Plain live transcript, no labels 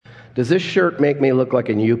Does this shirt make me look like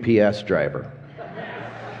a UPS driver?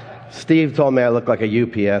 Steve told me I look like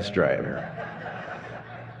a UPS driver.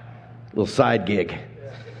 Little side gig.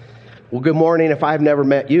 Well, good morning. If I've never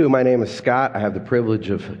met you, my name is Scott. I have the privilege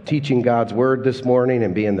of teaching God's Word this morning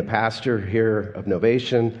and being the pastor here of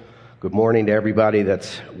Novation. Good morning to everybody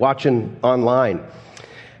that's watching online.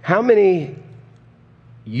 How many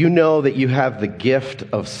you know that you have the gift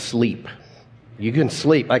of sleep? You can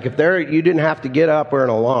sleep. Like if you didn't have to get up or an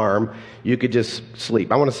alarm, you could just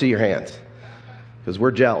sleep. I want to see your hands because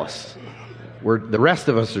we're jealous. The rest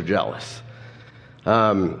of us are jealous.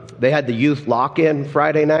 They had the youth lock-in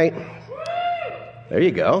Friday night. There you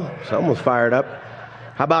go. Someone's fired up.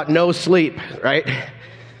 How about no sleep, right?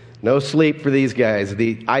 No sleep for these guys.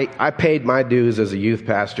 I paid my dues as a youth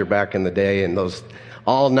pastor back in the day and those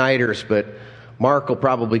all-nighters, but Mark will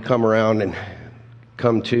probably come around and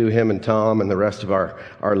come to him and Tom and the rest of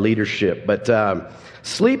our leadership. But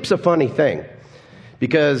sleep's a funny thing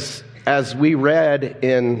because as we read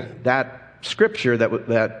in that scripture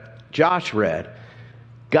that Josh read,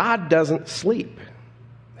 God doesn't sleep.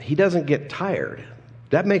 He doesn't get tired.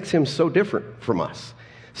 That makes him so different from us.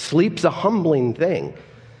 Sleep's a humbling thing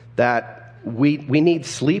that we need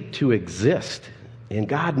sleep to exist. And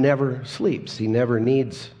God never sleeps. He never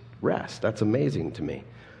needs rest. That's amazing to me.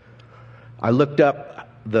 I looked up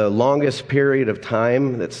the longest period of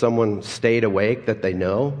time that someone stayed awake that they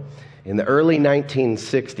know. In the early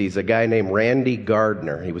 1960s, a guy named Randy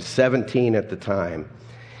Gardner, he was 17 at the time,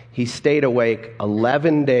 he stayed awake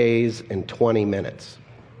 11 days and 20 minutes.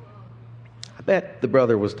 I bet the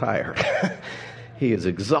brother was tired. He is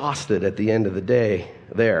exhausted at the end of the day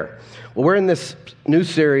there. Well, we're in this new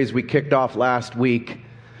series we kicked off last week,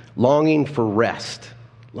 Longing for Rest.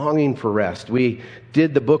 Longing for rest. We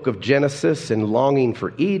did the book of Genesis and Longing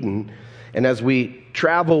for Eden. And as we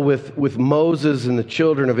travel with Moses and the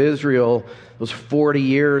children of Israel, those 40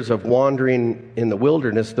 years of wandering in the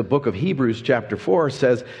wilderness, the book of Hebrews chapter 4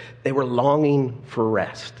 says they were longing for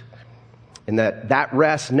rest. And that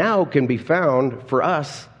rest now can be found for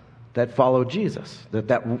us that follow Jesus.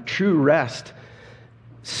 That true rest,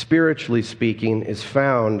 spiritually speaking, is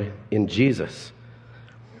found in Jesus.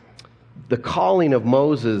 The calling of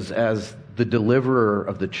Moses as the deliverer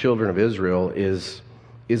of the children of Israel is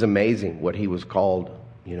amazing, what he was called,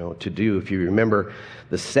 to do. If you remember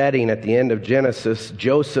the setting at the end of Genesis,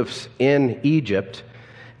 Joseph's in Egypt,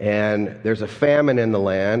 and there's a famine in the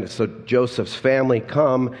land. So Joseph's family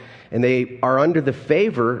come, and they are under the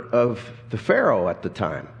favor of the Pharaoh at the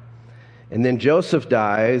time. And then Joseph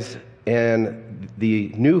dies, and the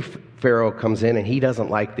new Pharaoh comes in, and he doesn't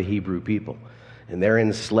like the Hebrew people. And they're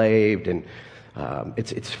enslaved. And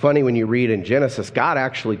it's funny when you read in Genesis, God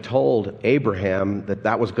actually told Abraham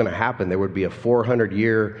that was going to happen. There would be a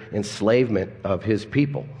 400-year enslavement of his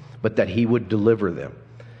people, but that he would deliver them.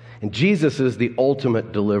 And Jesus is the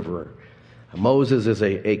ultimate deliverer. Moses is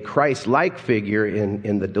a Christ-like figure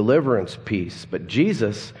in the deliverance piece. But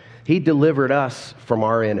Jesus, he delivered us from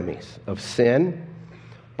our enemies of sin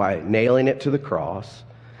by nailing it to the cross.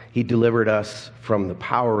 He delivered us from the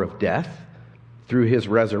power of death through his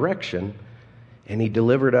resurrection, and he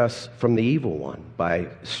delivered us from the evil one by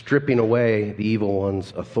stripping away the evil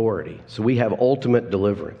one's authority. So we have ultimate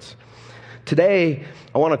deliverance. Today,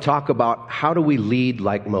 I want to talk about how do we lead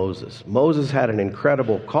like Moses. Moses had an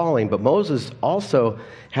incredible calling, but Moses also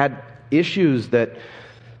had issues that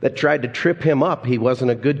tried to trip him up. He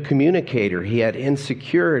wasn't a good communicator. He had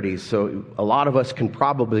insecurities. So a lot of us can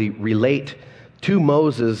probably relate to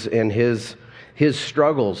Moses and his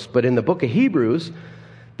struggles. But in the book of Hebrews,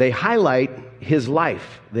 they highlight his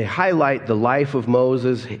life. They highlight the life of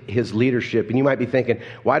Moses, his leadership. And you might be thinking,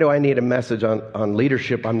 why do I need a message on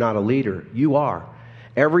leadership? I'm not a leader. You are.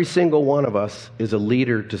 Every single one of us is a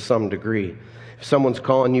leader to some degree. If someone's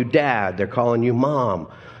calling you dad, they're calling you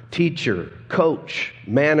mom, teacher, coach,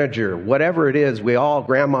 manager, whatever it is, we all,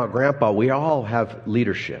 grandma, grandpa, we all have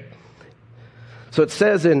leadership. So it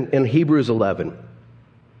says in Hebrews 11,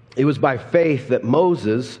 it was by faith that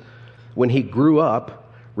Moses, when he grew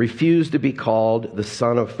up, refused to be called the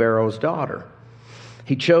son of Pharaoh's daughter.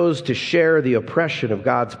 He chose to share the oppression of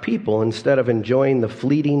God's people instead of enjoying the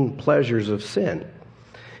fleeting pleasures of sin.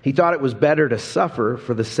 He thought it was better to suffer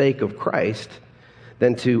for the sake of Christ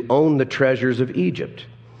than to own the treasures of Egypt,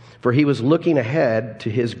 for he was looking ahead to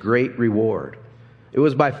his great reward. It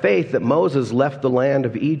was by faith that Moses left the land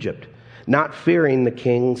of Egypt, not fearing the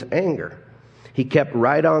king's anger. He kept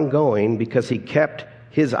right on going because he kept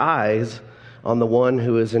his eyes on the one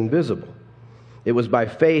who is invisible. It was by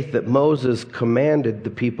faith that Moses commanded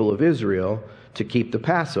the people of Israel to keep the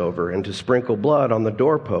Passover and to sprinkle blood on the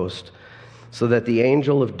doorpost so that the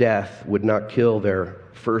angel of death would not kill their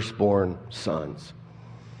firstborn sons.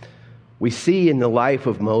 We see in the life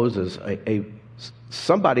of Moses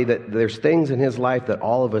somebody that there's things in his life that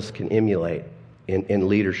all of us can emulate in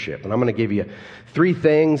leadership. And I'm going to give you 3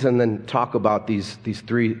 things and then talk about these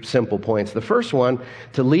 3 simple points. The first one,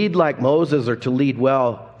 to lead like Moses or to lead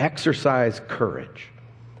well, exercise courage.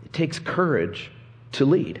 It takes courage to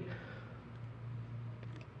lead.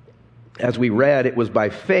 As we read, it was by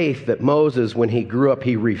faith that Moses, when he grew up,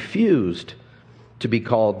 he refused to be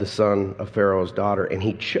called the son of Pharaoh's daughter, and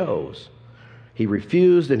he chose. He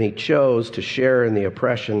refused and he chose to share in the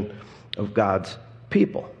oppression of God's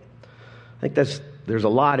people. I think there's a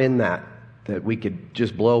lot in that we could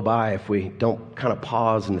just blow by if we don't kind of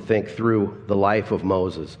pause and think through the life of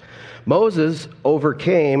Moses. Moses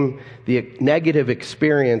overcame the negative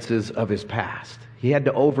experiences of his past. He had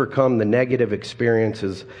to overcome the negative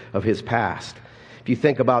experiences of his past. If you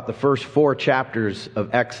think about the first 4 chapters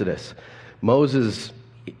of Exodus, Moses,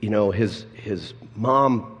 his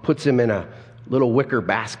mom puts him in a little wicker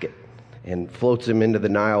basket and floats him into the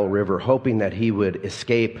Nile River, hoping that he would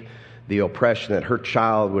escape the oppression, that her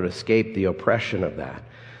child would escape the oppression of that.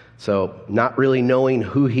 So not really knowing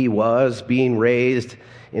who he was, being raised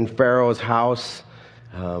in Pharaoh's house,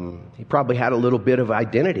 he probably had a little bit of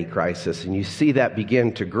identity crisis, and you see that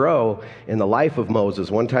begin to grow in the life of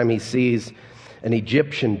Moses. One time he sees an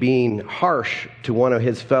Egyptian being harsh to one of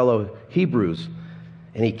his fellow Hebrews,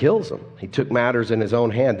 and he kills him. He took matters in his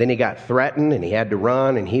own hand. Then he got threatened, and he had to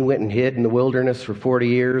run, and he went and hid in the wilderness for 40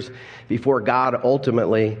 years before God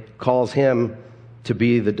ultimately calls him to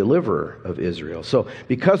be the deliverer of Israel. So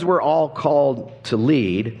because we're all called to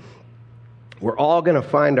lead, we're all going to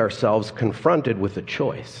find ourselves confronted with a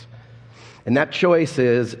choice. And that choice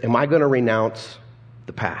is, am I going to renounce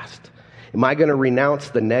the past? Am I going to renounce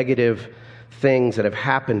the negative things that have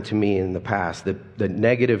happened to me in the past, the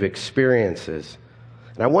negative experiences?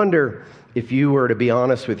 And I wonder, if you were to be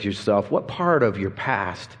honest with yourself, what part of your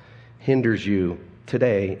past hinders you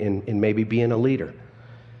today in maybe being a leader?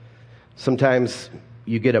 Sometimes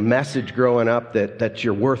you get a message growing up that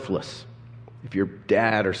you're worthless. If your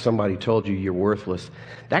dad or somebody told you you're worthless,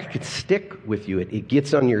 that could stick with you. It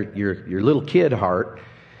gets on your little kid heart,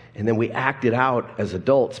 and then we act it out as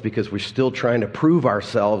adults because we're still trying to prove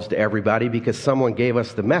ourselves to everybody because someone gave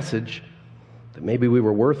us the message that maybe we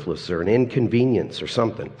were worthless or an inconvenience or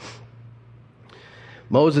something.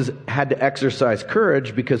 Moses had to exercise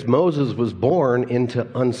courage because Moses was born into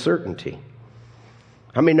uncertainty.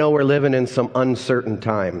 How many know we're living in some uncertain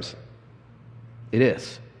times? It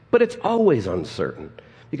is. But it's always uncertain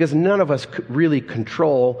because none of us really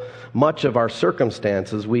control much of our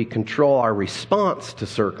circumstances. We control our response to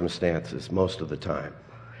circumstances most of the time.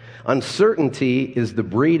 Uncertainty is the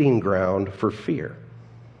breeding ground for fear.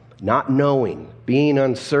 Not knowing, being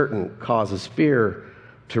uncertain causes fear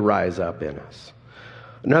to rise up in us.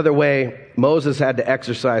 Another way Moses had to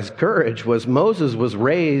exercise courage was Moses was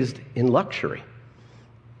raised in luxury.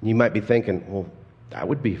 You might be thinking, well, that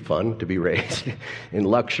would be fun to be raised in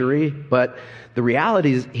luxury. But the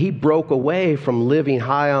reality is he broke away from living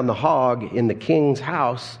high on the hog in the king's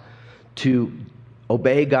house to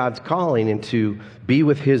obey God's calling and to be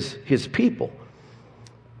with his people.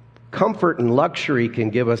 Comfort and luxury can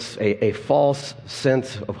give us a false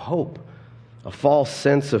sense of hope, a false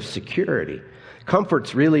sense of security.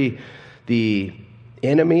 Comfort's really the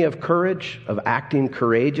enemy of courage, of acting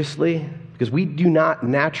courageously, because we do not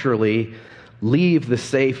naturally leave the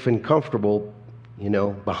safe and comfortable,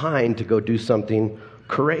 behind to go do something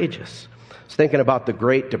courageous. I was thinking about the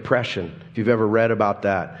Great Depression, if you've ever read about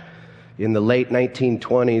that. In the late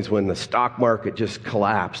 1920s, when the stock market just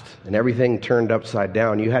collapsed and everything turned upside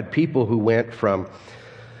down, you had people who went from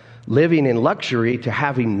living in luxury to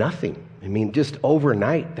having nothing. Just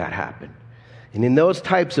overnight that happened. And in those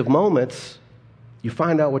types of moments, you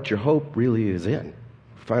find out what your hope really is in.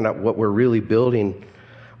 You find out what we're really building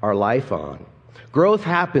our life on. Growth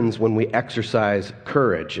happens when we exercise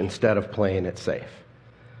courage instead of playing it safe.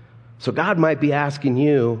 So God might be asking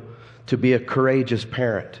you to be a courageous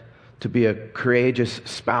parent, to be a courageous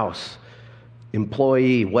spouse,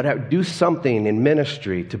 employee, whatever. Do something in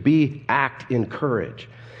ministry to act in courage.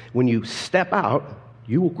 When you step out,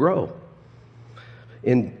 you will grow.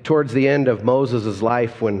 Towards the end of Moses'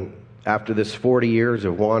 life, when after this 40 years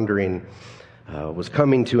of wandering was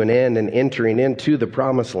coming to an end and entering into the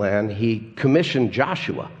promised land, he commissioned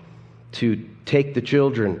Joshua to take the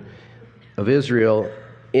children of Israel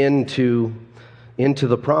into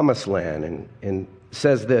the promised land. And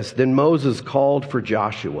says this, then Moses called for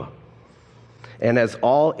Joshua. And as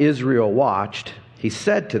all Israel watched, he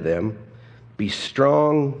said to them, Be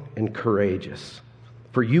strong and courageous,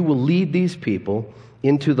 for you will lead these people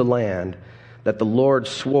into the land that the Lord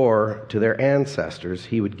swore to their ancestors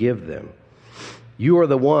he would give them. You are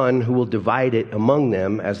the one who will divide it among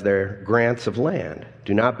them as their grants of land.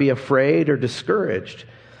 Do not be afraid or discouraged,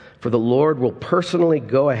 for the Lord will personally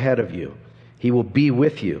go ahead of you. He will be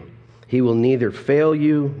with you. He will neither fail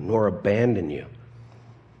you nor abandon you.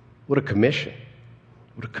 What a commission.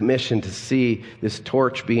 What a commission to see this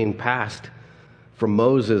torch being passed from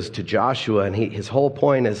Moses to Joshua. And his whole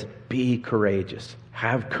point is, be courageous.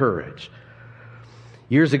 Have courage.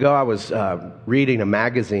 Years ago, I was reading a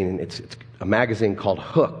magazine. It's a magazine called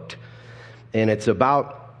Hooked. And it's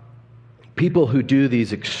about people who do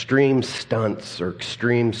these extreme stunts or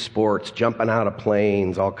extreme sports, jumping out of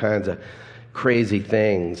planes, all kinds of crazy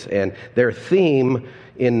things. And their theme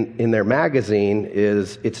in their magazine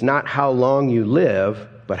is, it's not how long you live,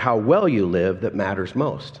 but how well you live that matters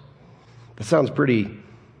most. That sounds pretty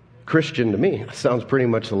Christian to me. It sounds pretty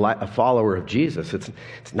much a follower of Jesus. It's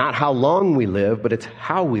not how long we live, but it's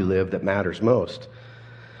how we live that matters most.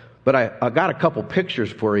 But I got a couple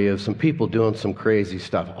pictures for you of some people doing some crazy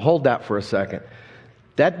stuff. Hold that for a second.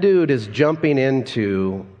 That dude is jumping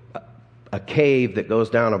into a cave that goes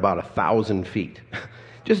down about 1,000 feet.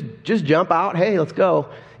 Just jump out. Hey, let's go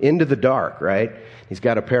into the dark, right? He's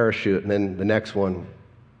got a parachute. And then the next one,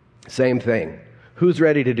 same thing. Who's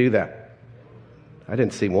ready to do that? I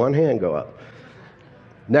didn't see one hand go up.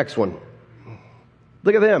 Next one.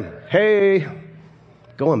 Look at them. Hey,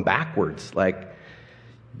 going backwards. Like,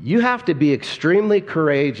 you have to be extremely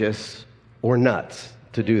courageous or nuts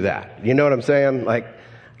to do that. You know what I'm saying? Like,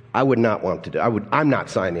 I would not want to do. I'm not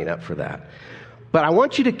signing up for that. But I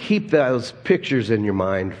want you to keep those pictures in your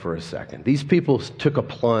mind for a second. These people took a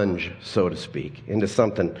plunge, so to speak, into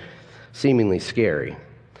something seemingly scary.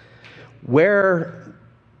 Where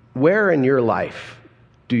in your life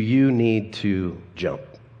do you need to jump?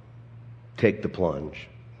 Take the plunge.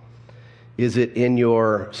 Is it in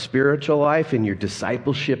your spiritual life, in your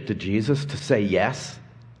discipleship to Jesus, to say yes,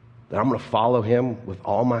 that I'm going to follow him with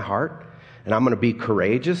all my heart, and I'm going to be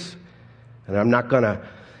courageous, and I'm not going to,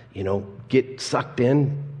 get sucked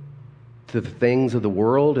in to the things of the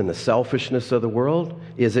world and the selfishness of the world?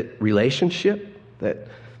 Is it relationship that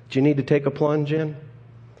you need to take a plunge in?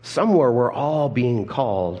 Somewhere we're all being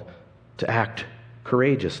called to act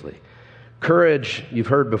courageously. Courage, you've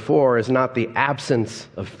heard before, is not the absence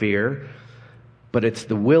of fear, but it's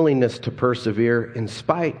the willingness to persevere in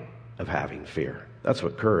spite of having fear. That's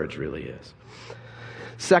what courage really is.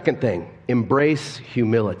 Second thing, embrace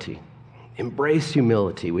humility. Embrace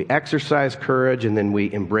humility. We exercise courage and then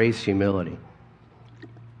we embrace humility.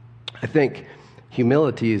 I think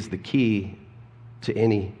humility is the key to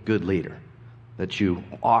any good leader, that you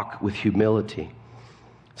walk with humility.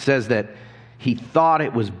 It says that he thought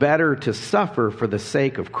it was better to suffer for the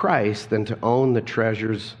sake of Christ than to own the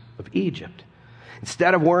treasures of Egypt.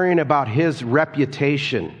 Instead of worrying about his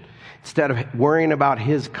reputation, instead of worrying about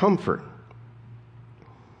his comfort,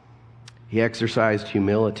 he exercised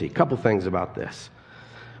humility. A couple things about this.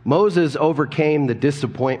 Moses overcame the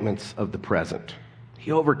disappointments of the present.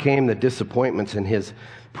 He overcame the disappointments in his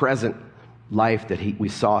present life that we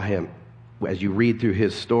saw him as you read through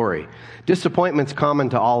his story. Disappointment's common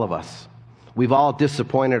to all of us. We've all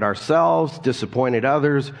disappointed ourselves, disappointed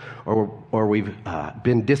others, or we've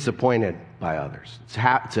been disappointed by others.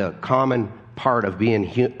 It's a common part of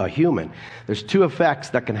being a human. There's two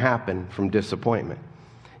effects that can happen from disappointment.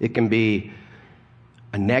 It can be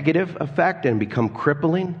a negative effect and become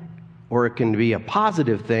crippling, or it can be a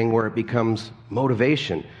positive thing where it becomes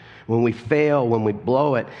motivation. When we fail, when we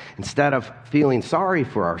blow it, instead of feeling sorry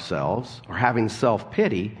for ourselves or having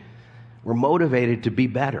self-pity, we're motivated to be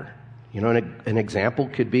better. An example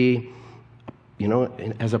could be,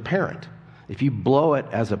 as a parent. If you blow it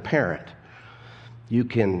as a parent, you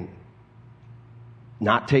can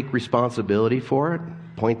not take responsibility for it,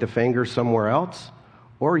 point the finger somewhere else,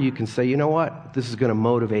 or you can say, you know what, this is going to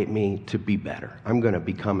motivate me to be better. I'm going to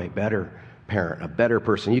become a better parent, a better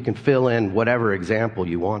person. You can fill in whatever example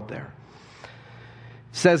you want there.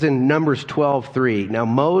 It says in Numbers 12:3, now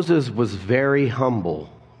Moses was very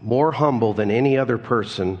humble, more humble than any other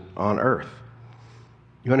person on earth.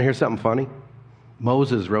 You want to hear something funny?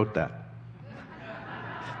 Moses wrote that.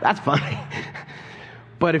 That's funny.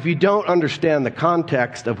 But if you don't understand the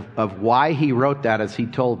context of why he wrote that as he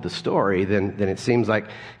told the story, then it seems like,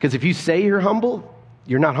 because if you say you're humble,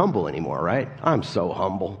 you're not humble anymore, right? I'm so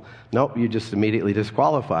humble. Nope, you're just immediately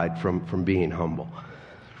disqualified from being humble.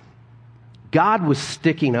 God was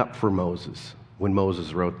sticking up for Moses when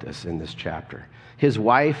Moses wrote this in this chapter. His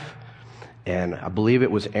wife And I believe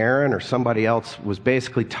it was Aaron or somebody else was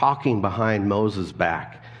basically talking behind Moses'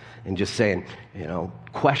 back and just saying,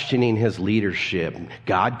 questioning his leadership.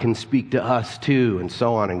 God can speak to us too, and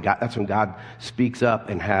so on. And that's when God speaks up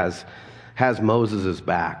and has Moses'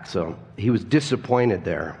 back. So he was disappointed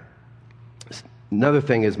there. Another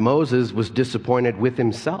thing is Moses was disappointed with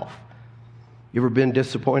himself. You ever been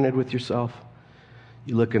disappointed with yourself?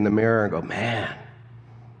 You look in the mirror and go, man,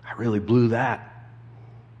 I really blew that.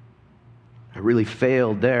 I really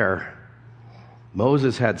failed there.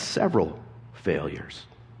 Moses had several failures,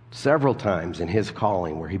 several times in his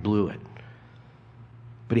calling where he blew it.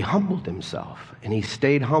 But he humbled himself, and he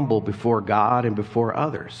stayed humble before God and before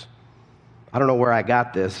others. I don't know where I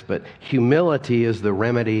got this, but humility is the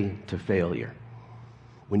remedy to failure.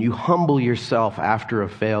 When you humble yourself after a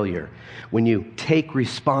failure, when you take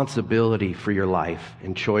responsibility for your life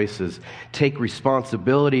and choices, take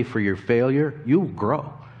responsibility for your failure, you will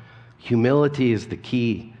grow. Humility is the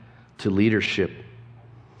key to leadership.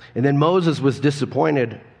 And then Moses was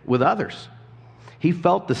disappointed with others. He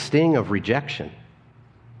felt the sting of rejection.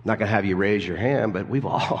 I'm not going to have you raise your hand, but we've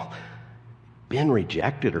all been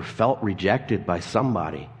rejected or felt rejected by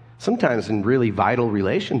somebody. Sometimes in really vital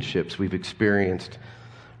relationships, we've experienced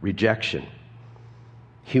rejection.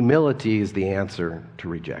 Humility is the answer to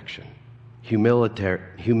rejection.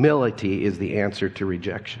 Humility is the answer to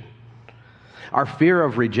rejection. Our fear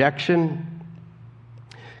of rejection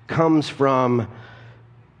comes from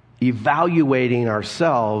evaluating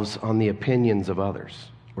ourselves on the opinions of others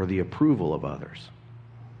or the approval of others.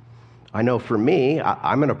 I know for me,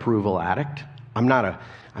 I'm an approval addict. I'm not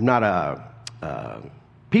a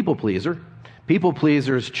people pleaser. People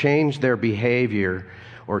pleasers change their behavior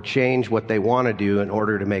or change what they want to do in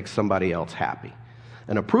order to make somebody else happy.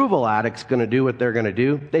 An approval addict's going to do what they're going to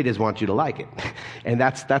do. They just want you to like it. And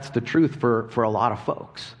that's the truth for a lot of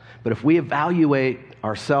folks. But if we evaluate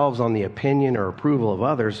ourselves on the opinion or approval of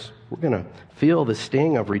others, we're going to feel the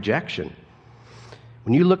sting of rejection.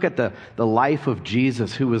 When you look at the life of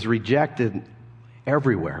Jesus, who was rejected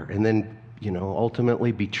everywhere and then,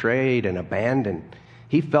 ultimately betrayed and abandoned,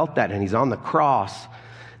 he felt that, and he's on the cross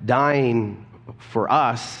dying for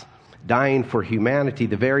us, dying for humanity,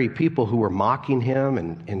 the very people who were mocking him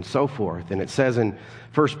and so forth. And it says in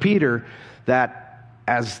 1 Peter that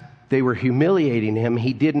as they were humiliating him,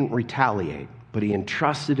 he didn't retaliate, but he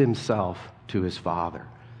entrusted himself to his Father.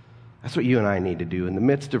 That's what you and I need to do. In the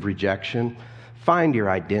midst of rejection, find your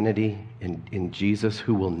identity in Jesus,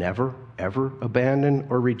 who will never, ever abandon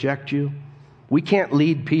or reject you. We can't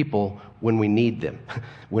lead people when we need them,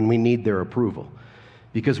 when we need their approval.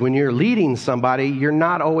 Because when you're leading somebody, you're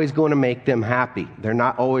not always going to make them happy. They're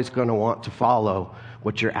not always going to want to follow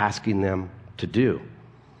what you're asking them to do.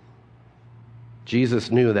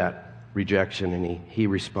 Jesus knew that rejection, and he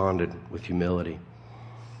responded with humility.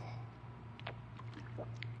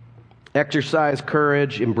 Exercise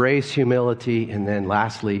courage, embrace humility, and then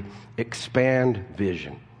lastly, expand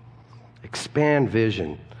vision. Expand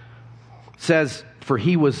vision. It says, for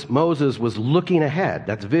Moses was looking ahead,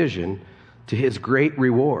 that's vision, to his great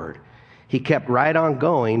reward. He kept right on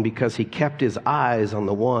going because he kept his eyes on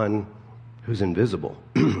the one who's invisible.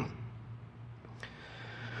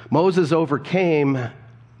 Moses overcame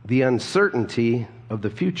the uncertainty of the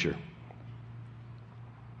future.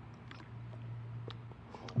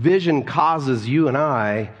 Vision causes you and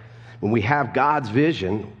I, when we have God's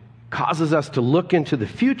vision, causes us to look into the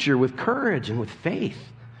future with courage and with faith.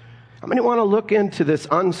 How many want to look into this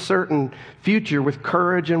uncertain future with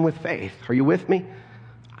courage and with faith? Are you with me?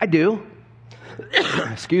 I do.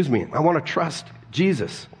 Excuse me. I want to trust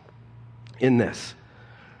Jesus in this.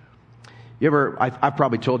 I've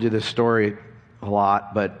probably told you this story a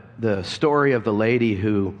lot, but the story of the lady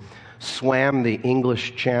who swam the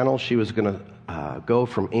English Channel. She was going to go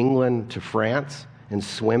from England to France and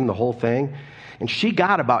swim the whole thing. And she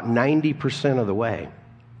got about 90% of the way.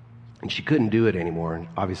 And she couldn't do it anymore, and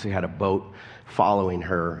obviously had a boat following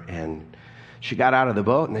her. And she got out of the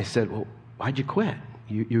boat, and they said, well, why'd you quit?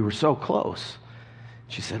 You were so close.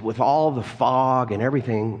 She said, with all the fog and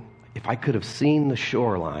everything, if I could have seen the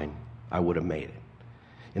shoreline, I would have made it.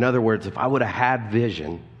 In other words, if I would have had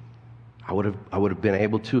vision, I would have been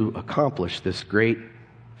able to accomplish this great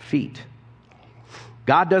feat.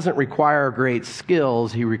 God doesn't require great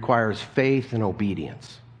skills. He requires faith and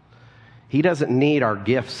obedience. He doesn't need our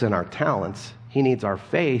gifts and our talents. He needs our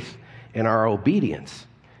faith and our obedience.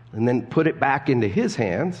 And then put it back into his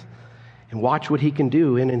hands and watch what he can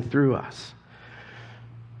do in and through us.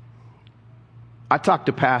 I talk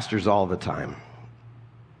to pastors all the time.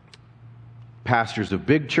 Pastors of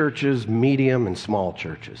big churches, medium, and small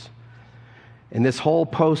churches. In this whole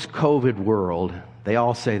post-COVID world, they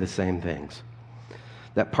all say the same things.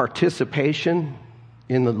 That participation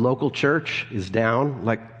in the local church is down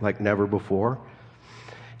like never before,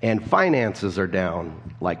 and finances are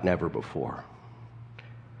down like never before.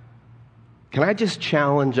 Can I just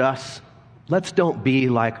challenge us? Let's don't be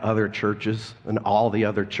like other churches and all the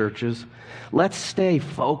other churches. Let's stay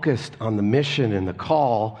focused on the mission and the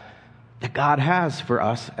call that God has for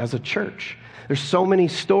us as a church. There's so many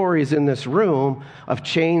stories in this room of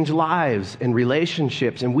changed lives and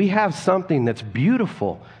relationships, and we have something that's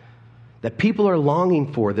beautiful that people are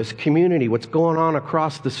longing for, this community, what's going on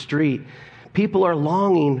across the street. People are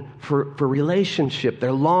longing for relationship.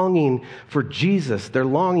 They're longing for Jesus. They're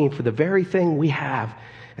longing for the very thing we have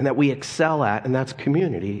and that we excel at, and that's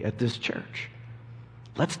community at this church.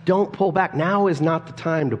 Don't pull back. Now is not the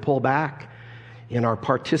time to pull back in our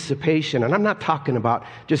participation. And I'm not talking about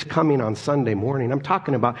just coming on Sunday morning. I'm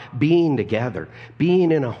talking about being together,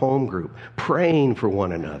 being in a home group, praying for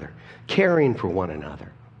one another, caring for one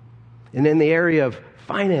another. And in the area of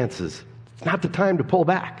finances, it's not the time to pull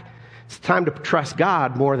back. It's time to trust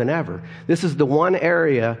God more than ever. This is the one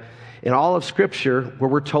area in all of Scripture where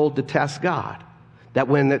we're told to test God. That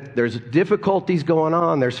when there's difficulties going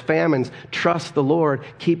on, there's famines, trust the Lord,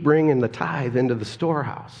 keep bringing the tithe into the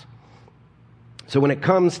storehouse. So when it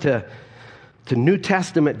comes to New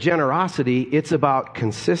Testament generosity, it's about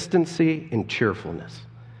consistency and cheerfulness.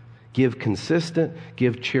 Give consistent,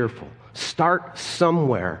 give cheerful. Start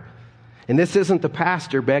somewhere. And this isn't the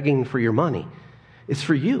pastor begging for your money. It's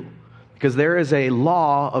for you. Because there is a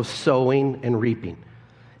law of sowing and reaping.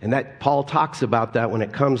 And that Paul talks about that when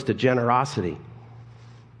it comes to generosity.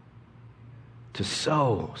 To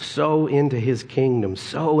sow into his kingdom,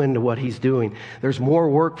 sow into what he's doing. There's more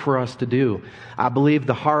work for us to do. I believe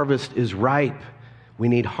the harvest is ripe. We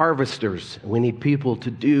need harvesters. We need people to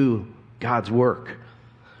do God's work.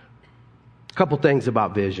 A couple things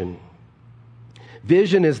about vision.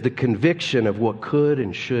 Vision is the conviction of what could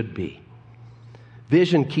and should be.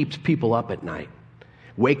 Vision keeps people up at night,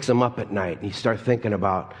 wakes them up at night, and you start thinking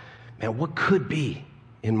about, man, what could be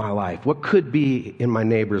in my life? What could be in my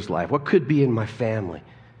neighbor's life? What could be in my family?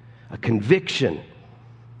 A conviction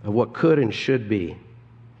of what could and should be.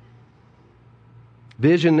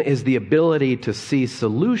 Vision is the ability to see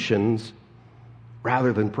solutions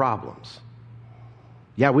rather than problems.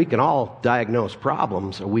 Yeah, we can all diagnose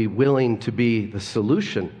problems. Are we willing to be the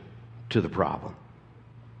solution to the problem?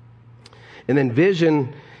 And then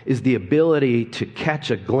vision is the ability to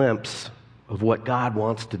catch a glimpse of what God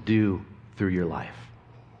wants to do through your life.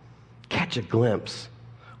 Catch a glimpse.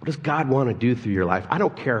 What does God want to do through your life? I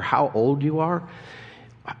don't care how old you are,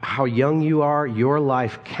 how young you are, your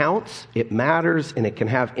life counts, it matters, and it can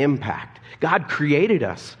have impact. God created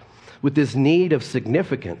us with this need of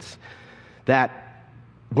significance that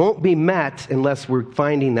won't be met unless we're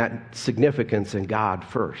finding that significance in God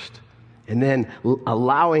first. And then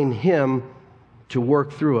allowing Him to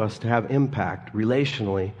work through us to have impact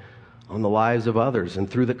relationally on the lives of others and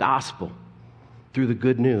through the gospel, through the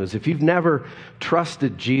good news. If you've never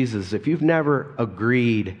trusted Jesus, if you've never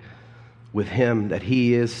agreed with Him that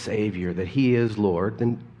He is Savior, that He is Lord,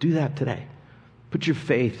 then do that today. Put your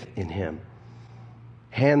faith in Him.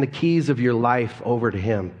 Hand the keys of your life over to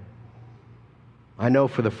Him. I know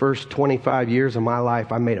for the first 25 years of my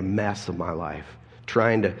life, I made a mess of my life,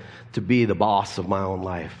 trying to be the boss of my own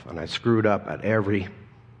life. And I screwed up at every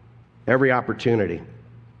opportunity.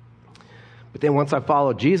 But then once I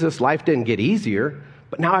followed Jesus, life didn't get easier,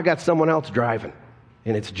 but now I got someone else driving,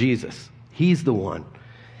 and it's Jesus. He's the one.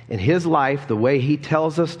 And His life, the way He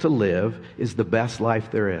tells us to live, is the best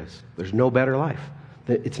life there is. There's no better life.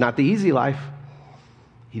 It's not the easy life.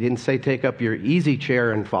 He didn't say take up your easy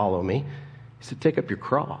chair and follow me. He said take up your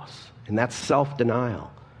cross, and that's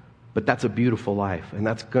self-denial. But that's a beautiful life, and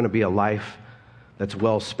that's going to be a life that's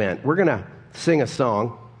well spent. We're going to sing a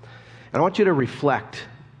song, and I want you to reflect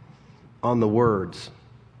on the words.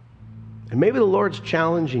 And maybe the Lord's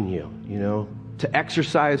challenging you, to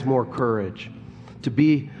exercise more courage,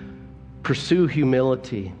 to pursue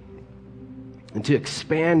humility, and to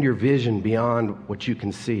expand your vision beyond what you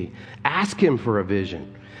can see. Ask Him for a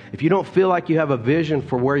vision. If you don't feel like you have a vision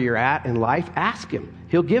for where you're at in life, ask Him.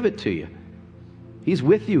 He'll give it to you. He's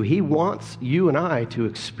with you. He wants you and I to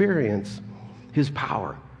experience His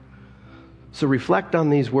power. So reflect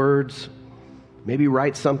on these words. Maybe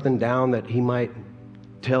write something down that He might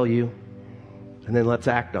tell you, and then let's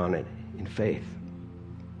act on it in faith.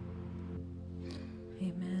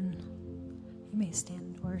 Amen. You may stand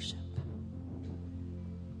and worship.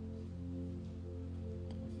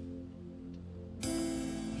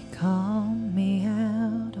 You call me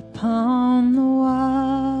out upon the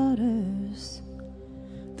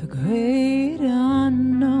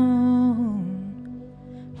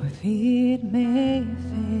where feet may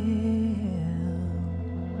fail,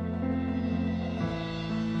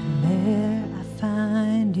 and there I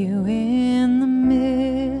find you in the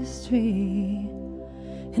mystery,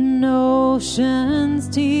 in oceans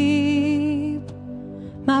deep,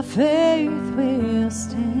 my faith will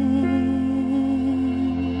stand.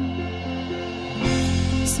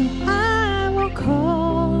 So I will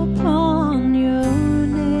call upon your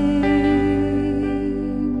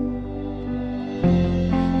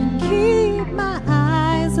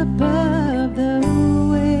above the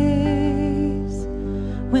waves.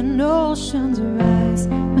 When oceans rise,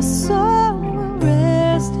 my soul will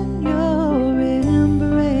rest in your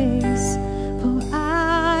embrace. For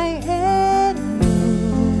I am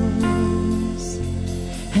yours,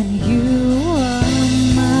 and you are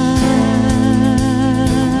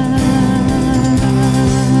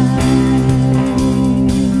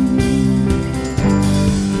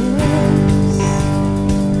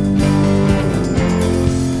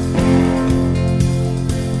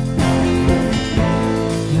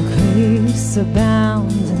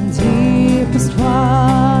abound in deepest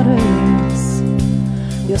waters,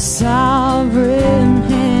 your sovereign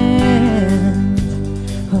hand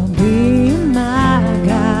will be my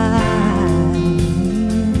guide.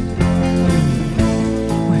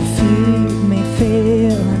 Where feet may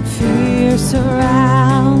fail and fear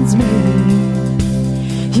surrounds me,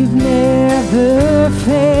 you've never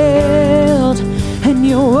failed and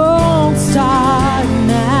you won't start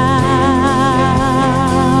now.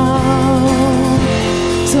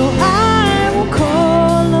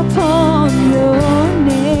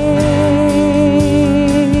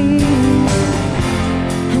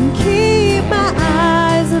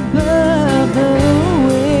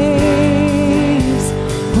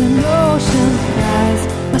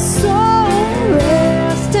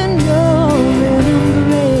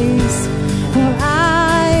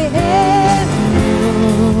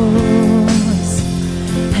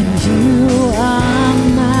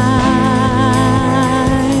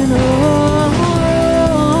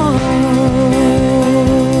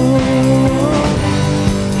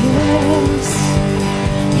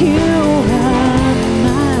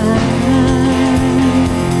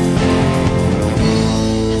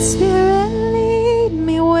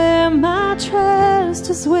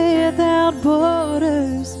 Without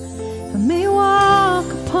borders, I may walk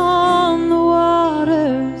upon the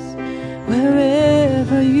waters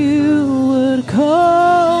wherever you would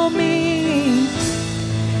call me.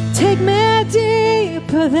 Take me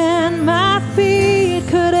deeper than my feet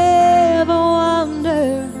could ever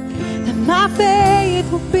wander, that my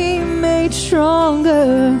faith will be made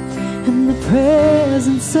stronger in the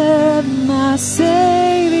presence of my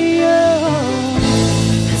Savior.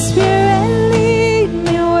 Spirit,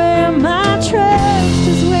 my trust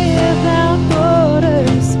is without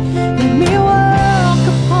borders. Let me walk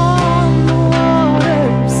upon the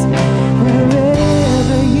waters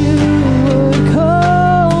wherever you would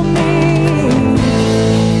call me.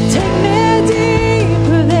 Take me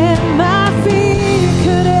deeper than my feet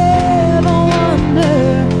could ever wander,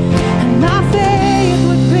 and my faith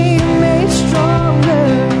would be made stronger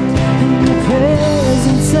in the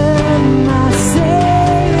presence of my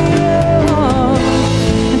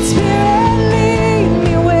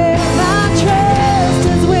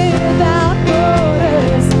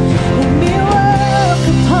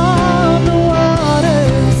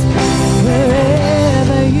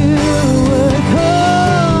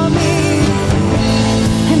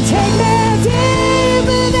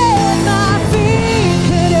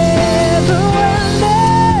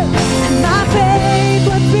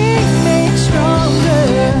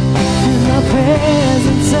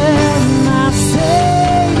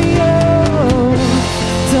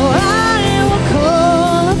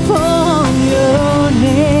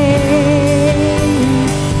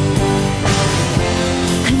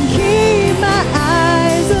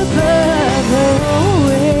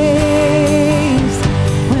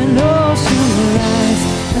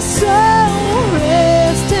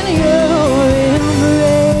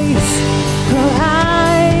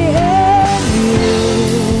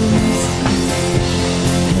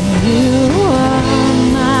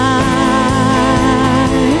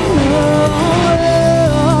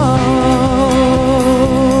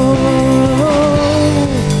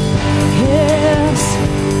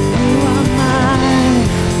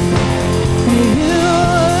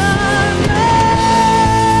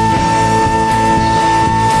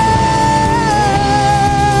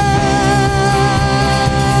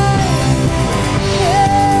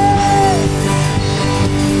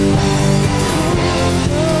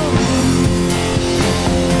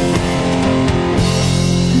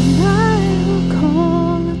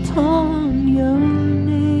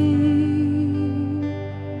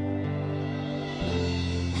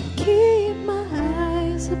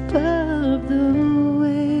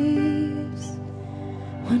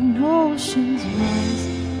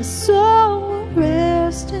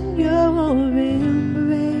rest in your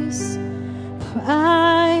embrace, for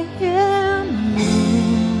I am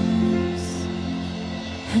yours,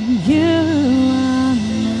 and you are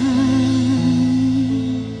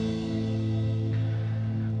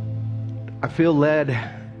mine. I feel led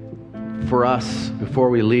for us,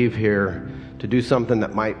 before we leave here, to do something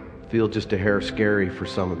that might feel just a hair scary for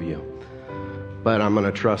some of you. But I'm going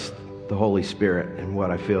to trust the Holy Spirit and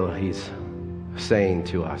what I feel He's saying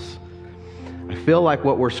to us. I feel like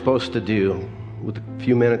what we're supposed to do with the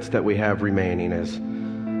few minutes that we have remaining, as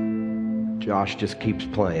Josh just keeps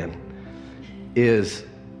playing, is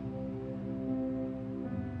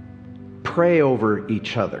pray over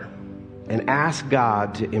each other and ask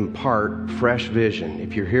God to impart fresh vision.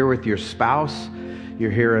 If you're here with your spouse, you're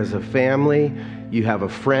here as a family, you have a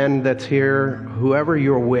friend that's here, whoever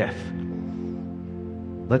you're with,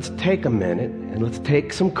 let's take a minute and let's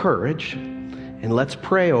take some courage and let's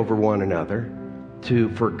pray over one another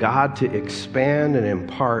for God to expand and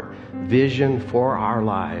impart vision for our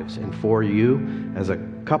lives and for you as a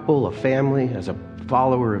couple, a family, as a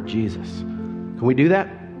follower of Jesus. Can we do that?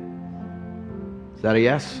 Is that a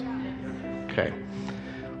yes? Okay.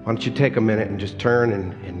 Why don't you take a minute and just turn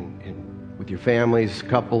and with your families,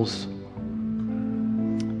 couples.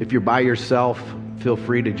 If you're by yourself, feel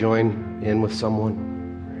free to join in with someone.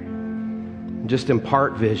 Just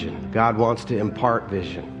impart vision. God wants to impart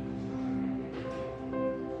vision.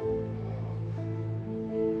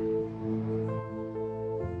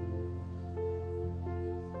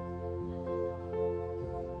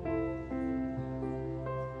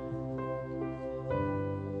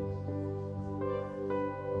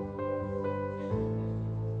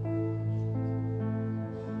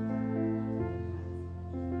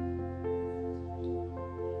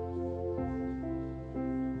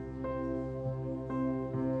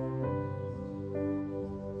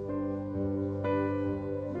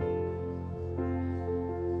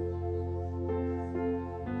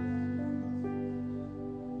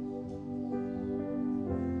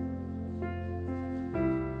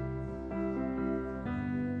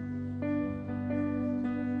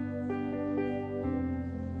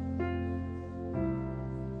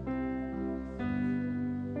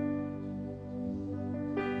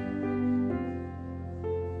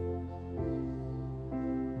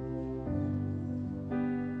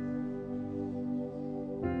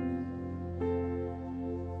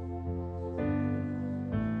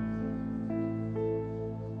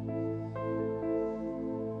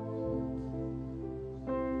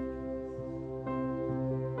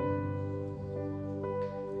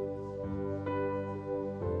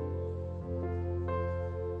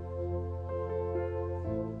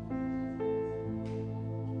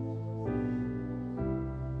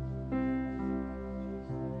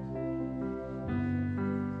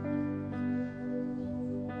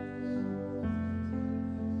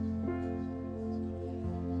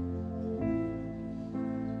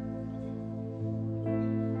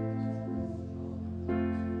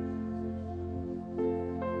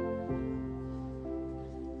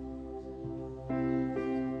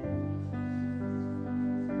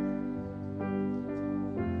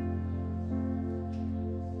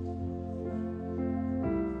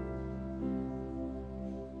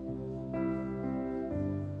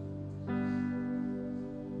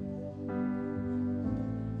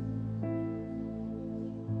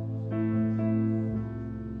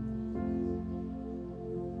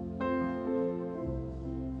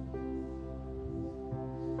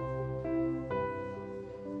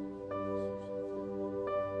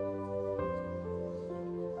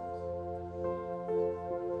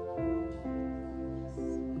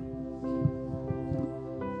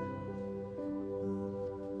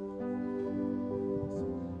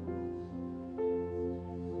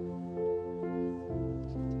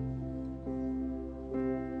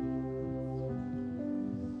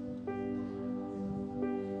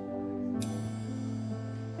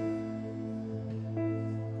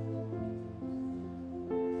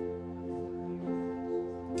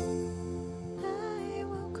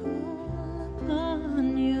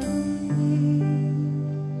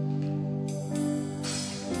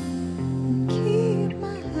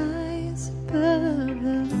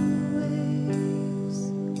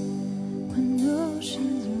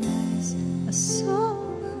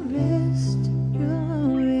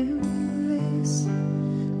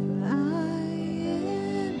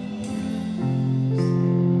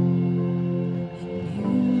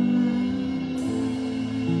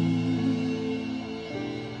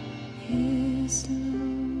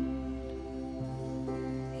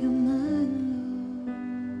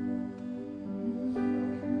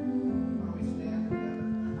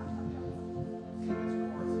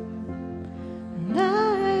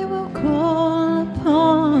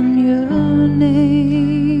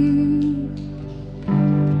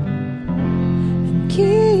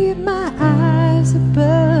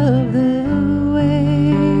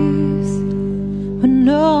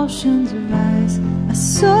 oceans rise, my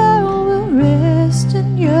soul will rest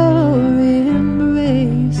in your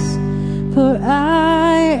embrace, for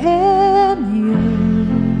I am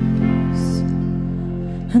yours,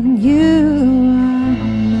 and you are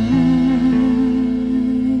mine.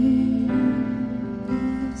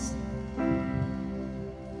 Yes.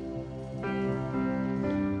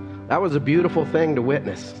 That was a beautiful thing to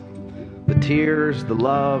witness. The tears, the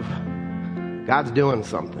love. God's doing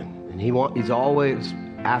something. And He's always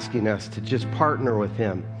asking us to just partner with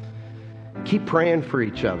Him. Keep praying for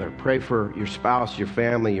each other. Pray for your spouse, your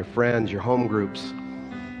family, your friends, your home groups.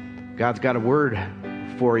 God's got a word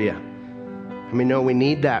for you. I mean, no, we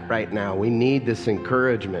need that right now. We need this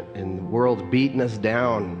encouragement. And the world's beating us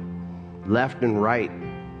down left and right.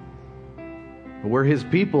 We're His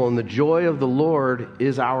people, and the joy of the Lord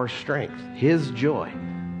is our strength. His joy.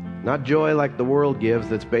 Not joy like the world gives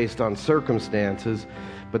that's based on circumstances,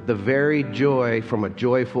 but the very joy from a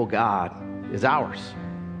joyful God is ours,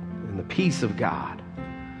 and the peace of God.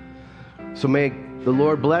 So may the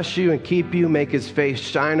Lord bless you and keep you, make His face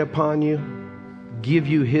shine upon you, give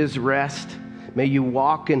you His rest. May you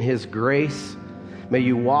walk in His grace. May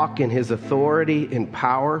you walk in His authority and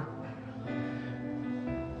power.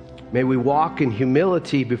 May we walk in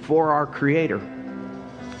humility before our Creator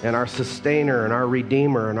and our Sustainer and our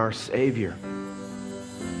Redeemer and our Savior.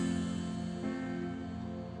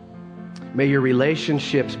 May your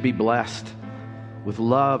relationships be blessed with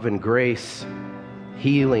love and grace,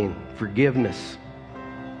 healing, forgiveness.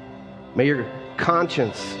 May your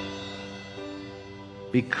conscience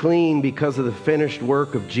be clean because of the finished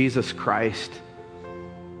work of Jesus Christ.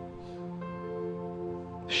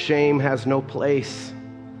 Shame has no place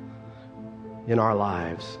in our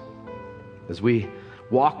lives as we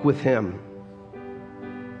walk with Him.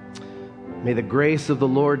 May the grace of the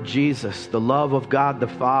Lord Jesus, the love of God the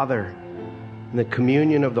Father, and the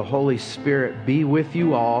communion of the Holy Spirit be with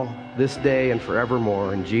you all this day and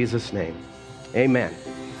forevermore. In Jesus' name, amen.